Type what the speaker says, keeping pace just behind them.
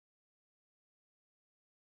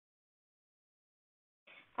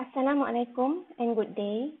Assalamualaikum and good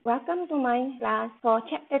day. Welcome to my class for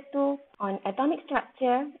Chapter 2 on Atomic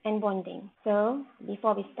Structure and Bonding. So,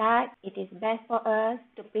 before we start, it is best for us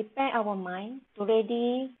to prepare our mind to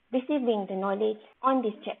ready receiving the knowledge on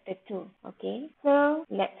this Chapter 2. Okay? So,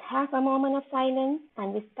 let's have a moment of silence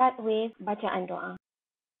and we start with bacaan doa.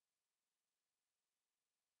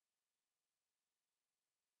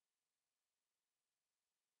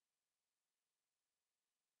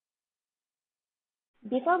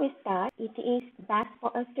 Before we start, it is best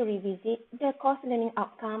for us to revisit the course learning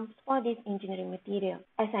outcomes for this engineering material.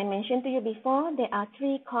 As I mentioned to you before, there are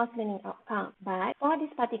 3 course learning outcomes. But for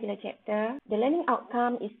this particular chapter, the learning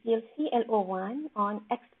outcome is still CLO1 on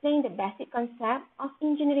explain the basic concept of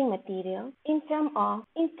engineering material in terms of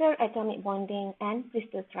interatomic bonding and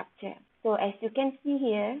crystal structure. So as you can see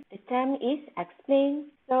here, the term is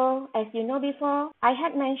explain. So as you know before, I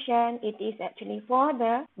had mentioned it is actually for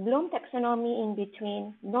the Bloom taxonomy in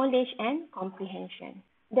between knowledge and comprehension.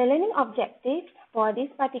 The learning objectives for this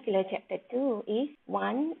particular chapter 2 is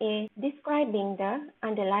 1 is describing the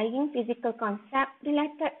underlying physical concept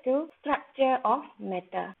related to structure of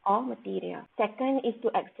matter or material. Second is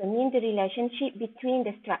to examine the relationship between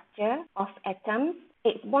the structure of atoms,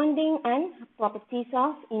 its bonding and properties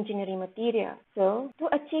of engineering material. So, to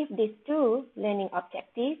achieve these 2 learning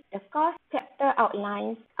objectives, the course chapter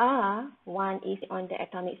outlines are 1 is on the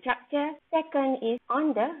atomic structure, second is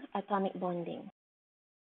on the atomic bonding.